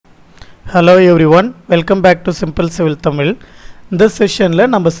Hello everyone, welcome back to Simple Civil Tamil. This session la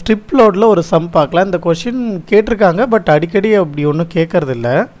நம்ம strip load la ஒரு sum பார்க்கலாம். இந்த question கேட்டிருக்காங்க but அடிக்கடி அப்படி ஒண்ணும் கேக்குறது இல்ல.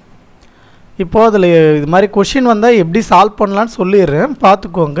 இப்போ அதுல இது மாதிரி क्वेश्चन வந்தா எப்படி சால்வ் பண்ணலாம்னு சொல்லிறேன்.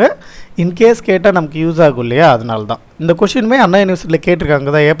 பாத்துக்கோங்க. இன் கேஸ் கேட்டா நமக்கு யூஸ் ஆகும் இல்லையா? அதனால தான். இந்த क्वेश्चनமே அண்ணா யுனிவர்சிட்டில கேட்டிருக்காங்க.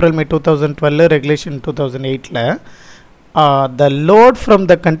 தான் ஏப்ரல் மே 2012 ரெகுலேஷன் 2008 ல the load from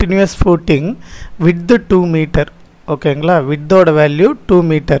the continuous footing width 2 meter. ஓகேங்களா? width ஓட value 2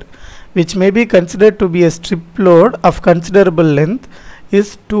 meter. which may be considered to be a strip load of considerable length is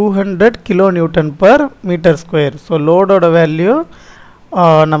 200 kilonewton per meter square. So load oda value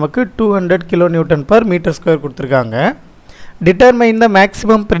நமக்கு 200 kilonewton per meter square கொடுத்திருக்காங்க. Determine the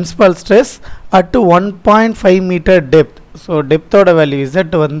maximum principal stress at 1.5 meter depth. So depth oda value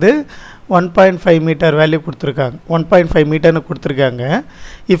z வந்து 1.5 meter value கொடுத்திருக்காங்க. 1.5 meter னு கொடுத்திருக்காங்க.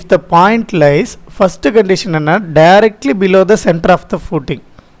 If the point lies, first condition என்ன, directly below the center of the footing.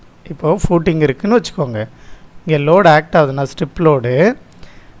 இப்போ footing இருக்குன்னு வச்சுக்கோங்க. இங்கே லோடு ஆக்ட் ஆகுதுன்னா ஸ்ட்ரிப் லோடு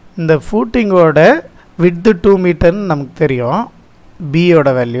இந்த ஃபூட்டிங்கோட விட்த் 2 மீட்டர்னு நமக்கு தெரியும்.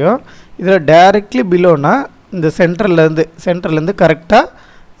 பியோட வேல்யூ இதில் டைரெக்ட்லி பிலோனா இந்த சென்டர்லேருந்து கரெக்டாக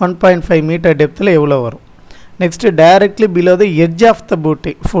 1.5 மீட்டர் டெப்த்தில் எவ்வளோ வரும். Next directly below the edge of the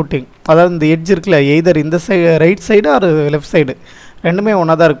footing, அதாவது இந்த எட்ஜ் இருக்குல்ல, எய்தர் இந்த right side are left side ரெண்டுமே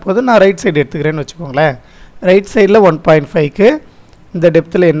ஒன்றா தான் இருக்கும் போது நான் ரைட் சைடு எடுத்துக்கிறேன்னு வச்சுக்கோங்களேன். ரைட் சைடில் 1.5க்கு இந்த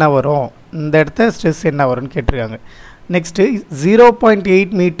டெப்த்தில் என்ன வரும், இந்த இடத்த ஸ்ட்ரெஸ் என்ன வரும்னு கேட்டிருக்காங்க. Next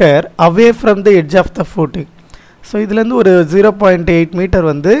 0.8 metre away from the edge of the footing. So இதுலேருந்து ஒரு 0.8 மீட்டர்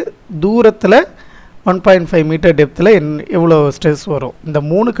வந்து தூரத்தில் 1.5 மீட்டர் டெப்த்தில் எவ்வளோ ஸ்ட்ரெஸ் வரும். இந்த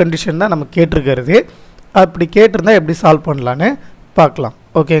 3 கண்டிஷன் தான் நம்ம கேட்டிருக்கிறது. அப்படி கேட்டிருந்தால் எப்படி சால்வ் பண்ணலான்னு பார்க்கலாம்.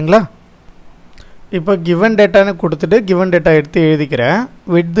 ஓகேங்களா? இப்போ கிவன் டேட்டான்னு கொடுத்துட்டு கிவன் டேட்டா எடுத்து எழுதிக்கிறேன்.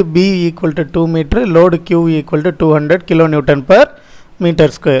 Width B equal to 2 metre, load Q equal to 200 kilonewton per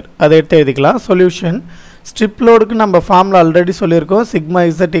metre square. அதை எடுத்து எழுதிக்கலாம். சொல்யூஷன், ஸ்ட்ரிப் லோடுக்கு நம்ம ஃபார்முலா ஆல்ரெடி சொல்லியிருக்கோம். Sigma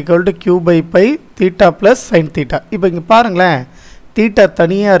Z equal to Q by by theta plus sine theta. இப்போ இங்கே பாருங்களேன், தீட்டா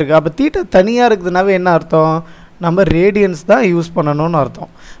தனியாக இருக்குது. அப்போ தீட்டா தனியாக இருக்குதுனாவே என்ன அர்த்தம், நம்ம ரேடியன்ஸ் தான் யூஸ் பண்ணணும்னு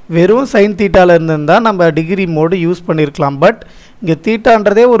அர்த்தம். வெறும் சைன் தீட்டாவில் இருந்திருந்தால் நம்ம டிகிரி மோடு யூஸ் பண்ணியிருக்கலாம். பட் இங்கே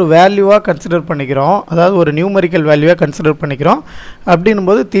தீட்டான்றதே ஒரு வேல்யூவாக கன்சிடர் பண்ணிக்கிறோம், அதாவது ஒரு நியூமரிக்கல் வேல்யூவாக கன்சிடர் பண்ணிக்கிறோம். அப்படின்னும்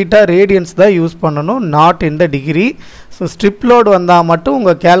போது தீட்டா ரேடியன்ஸ் தான் யூஸ் பண்ணணும், நாட் இந்த டிகிரி. ஸோ ஸ்ட்ரிப் லோடு வந்தால் மட்டும்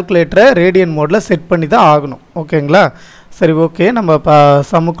உங்கள் கேல்குலேட்டரை ரேடியன் மோடில் செட் பண்ணி தான் ஆகணும். ஓகேங்களா? சரி, ஓகே, நம்ம இப்போ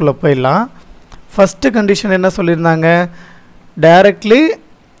சம்முக்குள்ளே போயிடலாம். ஃபஸ்ட்டு கண்டிஷன் என்ன சொல்லியிருந்தாங்க, directly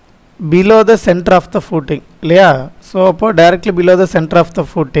below the center of the footing இல்லையா? ஸோ அப்போது directly below the center of the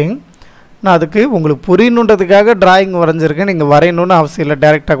footing, நான் அதுக்கு உங்களுக்கு புரியணுன்றதுக்காக டிராயிங் வரைஞ்சிருக்கேன். நீங்கள் வரையணுன்னு அவசியம் இல்லை,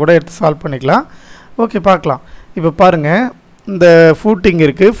 டைரெக்டாக கூட எடுத்து சால்வ் பண்ணிக்கலாம். ஓகே, பார்க்கலாம். இப்போ பாருங்கள், இந்த ஃபூட்டிங்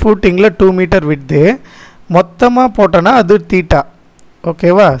இருக்குது. ஃபூட்டிங்கில் 2 மீட்டர் விட்து மொத்தமாக போட்டோன்னா அது தீட்டா.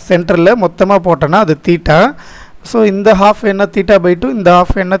 ஓகேவா? சென்டரில் மொத்தமாக போட்டோன்னா அது தீட்டா. ஸோ இந்த ஹாஃப் என்ன தீட்டா பை 2, இந்த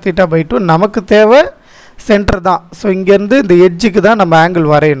ஹாஃப் என்ன தீட்டா பை 2. நமக்கு தேவை சென்டர் தான். ஸோ இங்கேருந்து இந்த எட்ஜுக்கு தான் நம்ம ஆங்கிள்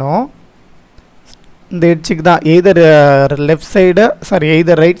வரையணும். இந்த எட்ஜுக்கு தான் either left side, sorry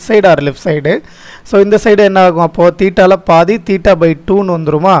either right side are left side. So இந்த சைடு என்ன ஆகும், அப்போது தீட்டாவில் பாதி தீட்டா பை 2ன்னு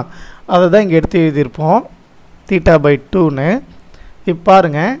வந்துருமா? அதை தான் இங்கே எடுத்து எழுதியிருப்போம், தீட்டா பை 2ன்னு. இப்போ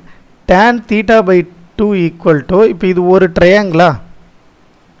பாருங்கள், tan theta by 2 equal to, இப்போ இது ஒரு ட்ரையாங்கிளா,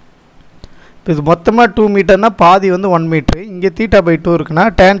 இப்போ இது மொத்தமாக 2 மீட்டர்னால் பாதி வந்து 1 மீட்ரு. இங்கே தீட்டா பை 2 இருக்குன்னா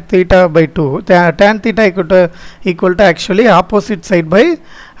tan theta by 2, tan theta equal to actually opposite side by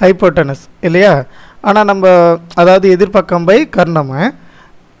hypotenuse இல்லையா? ஆனால் நம்ம அதாவது எதிர்பக்கம் பை கர்ணம்,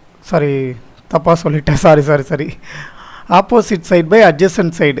 சாரி தப்பாக சொல்லிட்டேன், sorry opposite side by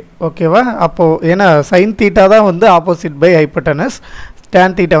adjacent side. ஓகேவா? அப்போது ஏன்னா சைன் தீட்டா தான் வந்து opposite by hypotenuse,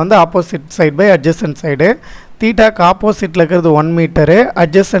 tan theta வந்து opposite side by adjacent side. தீட்டாக்கு ஆப்போசிட்டில் இருக்கிறது 1 மீட்டரு,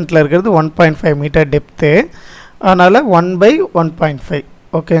 அட்ஜசன்ட்டில் இருக்கிறது 1.5 மீட்டர் டெப்த்து. அதனால் 1/1.5.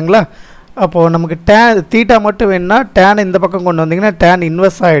 ஓகேங்களா? அப்போது நமக்கு தீட்டா மட்டும் வேணுன்னா டேன் இந்த பக்கம் கொண்டு வந்தீங்கன்னா டேன்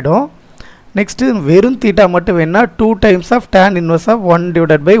இன்வெர்ஸ் ஆகிடும். நெக்ஸ்ட்டு வெறும் தீட்டா மட்டும் வேணுன்னா 2 times of tan inverse of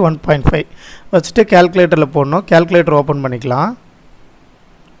 1/1.5 வச்சுட்டு கேல்குலேட்டரில் போடணும். கேல்குலேட்டர் ஓப்பன் பண்ணிக்கலாம்.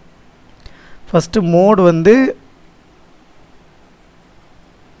 ஃபஸ்ட்டு மோடு வந்து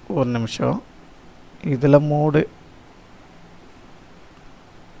ஒரு நிமிஷம், இதில் மோடு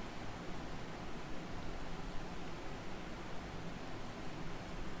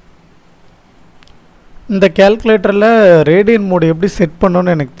இந்த கேல்குலேட்டரில் ரேடியன் மோடு எப்படி செட்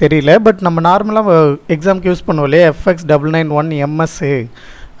பண்ணணும்னு எனக்கு தெரியல. பட் நம்ம நார்மலாக எக்ஸாமுக்கு யூஸ் பண்ணுவோம் இல்லையா, FX991 MS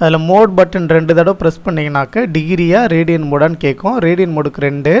அதில் மோட் பட்டன் 2 தடவை ப்ரெஸ் பண்ணிங்கனாக்க டிகிரியாக ரேடியன் மோடான்னு கேட்கும். ரேடியன் மோடுக்கு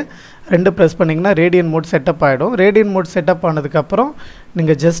 2 ப்ரெஸ் பண்ணிங்கன்னா ரேடியன் மோட் செட்டப் ஆகிடும். ரேடியன் மோட் செட்டப் ஆனதுக்கப்புறம்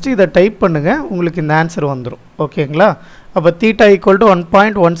நீங்கள் ஜஸ்ட் இதை டைப் பண்ணுங்கள், உங்களுக்கு இந்த ஆன்சர் வந்துடும். ஓகேங்களா? அப்போ தீட்டா ஈக்குவல் டு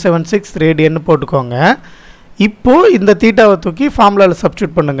 1.176 ரேடியன்னு போட்டுக்கோங்க. இப்போது இந்த தீட்டாவை தூக்கி ஃபார்முலாவில்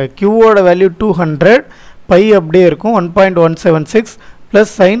சப்ஸ்டியூட் பண்ணுங்கள். க்யூவோட வேல்யூ 200, பை அப்படியே இருக்கும் 1.176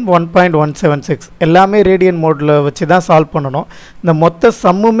 ப்ளஸ் சைன் 1.176. எல்லாமே ரேடியன் மோடில் வச்சு தான் சால்வ் பண்ணணும். இந்த மொத்த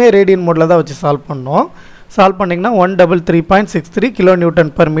சம்முமே ரேடியன் மோடில் தான் வச்சு சால்வ் பண்ணணும். சால்வ் பண்ணிங்கன்னா 133.63 kilo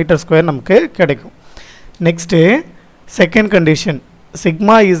Newton per metre square நமக்கு கிடைக்கும். Next second condition,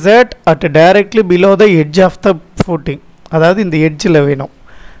 sigma Z at directly below the edge of the footing. அதாவது இந்த எட்ஜில் வேணும்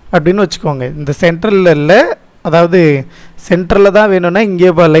அப்படின்னு வச்சுக்கோங்க. இந்த சென்ட்ரலில் இல்லை, அதாவது சென்ட்ரலில் தான் வேணும்னா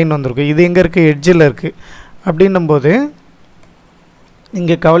இங்கே லைன் வந்திருக்கும். இது எங்கே இருக்குது? எட்ஜில் இருக்குது. அப்படின்னும்போது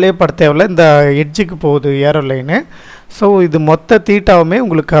இங்கே கவலையே பட தேவையில்ல, இந்த எட்ஜுக்கு போகுது ஏரோ லைனு. ஸோ இது மொத்த தீட்டாவுமே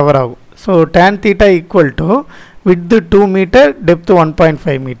உங்களுக்கு கவர் ஆகும். So tan theta equal to width 2 metre, depth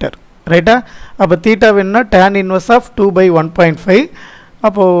 1.5 metre. ரைட்டா? அப்போ தீட்டா வேணும்னா tan இன்வர்ஸ் ஆஃப் 2/1.5.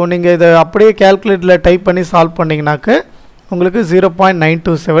 அப்போது நீங்கள் இதை அப்படியே கேல்குலேட்டரில் டைப் பண்ணி சால்வ் பண்ணிங்கனாக்க உங்களுக்கு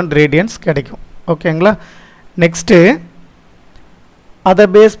 0.927 ரேடியன்ஸ் கிடைக்கும். ஓகேங்களா? நெக்ஸ்ட்டு அதை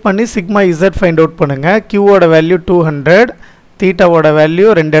பேஸ் பண்ணி சிக்மா இசட் ஃபைண்ட் அவுட் பண்ணுங்கள். க்யூவோட வேல்யூ 200, தீட்டாவோட வேல்யூ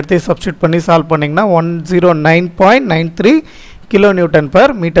 2 இடத்தையும் சப்ஸ்டியூட் பண்ணி சால்வ் பண்ணிங்கன்னா 109.93 kilo Newton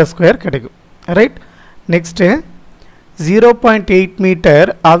per metre square கிடைக்கும். Right? Next 0.8 metre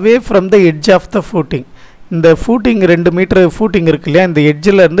away from the edge of the footing. இந்த ஃபூட்டிங் 2 மீட்டர் ஃபூட்டிங் இருக்கு இல்லையா, இந்த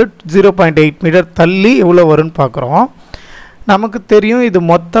எட்ஜிலேருந்து 0.8 மீட்டர் தள்ளி எவ்வளோ வரும்னு பார்க்குறோம். நமக்கு தெரியும் இது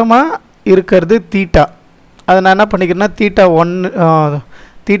மொத்தமாக இருக்கிறது தீட்டா. அதை நான் என்ன பண்ணிக்கிறேன்னா தீட்டா 1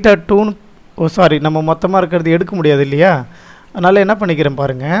 தீட்டா 2 நம்ம மொத்தமாக இருக்கிறது எடுக்க முடியாது இல்லையா, அதனால் என்ன பண்ணிக்கிறேன்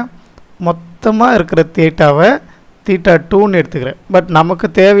பாருங்கள், மொத்தமாக இருக்கிற தீட்டாவை தீட்டா 2ன்னு எடுத்துக்கிறேன். பட் நமக்கு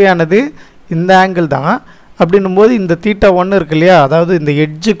தேவையானது இந்த ஆங்கிள் தான். அப்படின்னும் போது இந்த தீட்டா 1 இருக்கு இல்லையா, அதாவது இந்த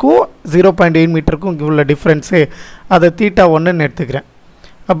எட்ஜுக்கும் 0.8 மீட்டருக்கும் உள்ள டிஃப்ரென்ஸு, அதை தீட்டா 1ன்னு எடுத்துக்கிறேன்.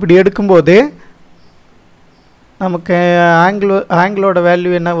 அப்படி எடுக்கும்போது நமக்கு ஆங்கிளோட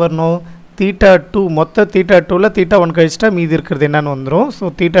வேல்யூ என்ன வரணும்? தீட்டா 2, மொத்த தீட்டா 2ல் தீட்டா 1 கழிச்சிட்டா மீதி இருக்கிறது என்னன்னு வந்துடும். So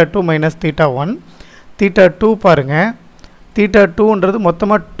theta 2 minus theta 1. Theta 2 பாருங்கள், தீட்டா 2ன்றது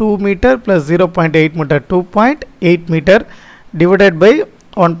மொத்தமாக 2 metre plus 0.8 metre, 2.8 metre divided by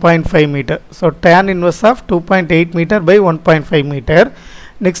 1.5 metre. So tan inverse of 2.8 metre by 1.5 metre.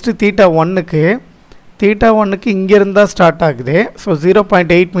 Next theta 1க்கு இங்கேருந்து தான் ஸ்டார்ட் ஆகுது. So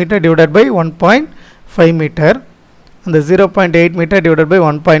 0.8 metre divided by 1.5 metre. அந்த 0.8 மீட்டர் டிவைடட் பை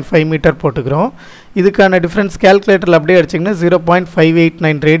 1.5 மீட்டர் போட்டுக்கிறோம். இதுக்கான difference கேல்குலேட்டரில் அப்படியே அடிச்சிங்கன்னா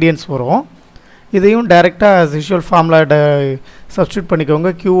 0.589 ரேடியன்ஸ் வரும். இதையும் டைரெக்டாக ஆஸ் யூஷுவல் ஃபார்முலா சப்ஸ்டியூட் பண்ணிக்கோங்க.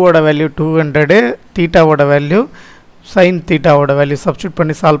 க்யூவோட value 200, தீட்டாவோட value sign தீட்டாவோட value substitute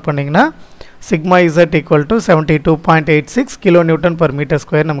பண்ணி சால்வ் பண்ணிங்கன்னா sigma Z equal to 72.86 kilo Newton per metre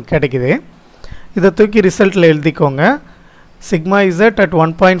square நமக்கு கிடைக்குது. இதை தூக்கி ரிசல்ட்டில் எழுதிக்கோங்க. Sigma Z at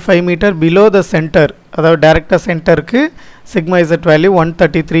 1.5 metre below the centre, அதாவது டைரெக்டாக சென்டருக்கு sigma Z value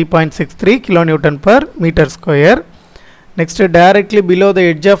 133.63 kilo Newton per metre square. Next directly below the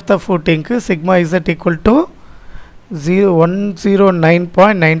edge of the ஃபூட்டிங்க்கு sigma Z equal to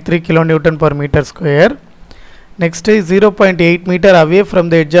 109.93 kilo Newton per metre square. Next 0.8 metre away from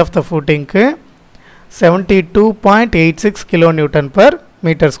the edge of the ஃபூட்டிங்க்கு 72.86 kilo Newton per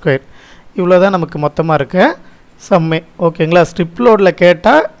metre square. இவ்வளோ தான் நமக்கு மொத்தமாக இருக்க சம்மே. ஓகேங்களா? Strip லோடில்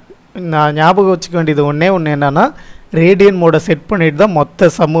கேட்டால் நான் ஞாபகம் வச்சுக்க வேண்டியது ஒன்று என்னென்னா, ரேடியன் மோடை செட் பண்ணிட்டு தான் மொத்த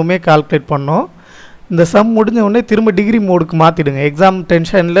சம்முமே கால்குலேட் பண்ணோம். இந்த சம் முடிஞ்ச உடனே திரும்ப டிகிரி மோடுக்கு மாற்றிடுங்க. எக்ஸாம்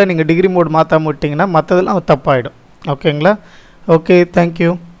டென்ஷனில் நீங்கள் டிகிரி மோடு மாற்றாம விட்டிங்கன்னா மற்றதெல்லாம் தப்பாயிடும். ஓகேங்களா? Okay,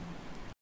 thank you.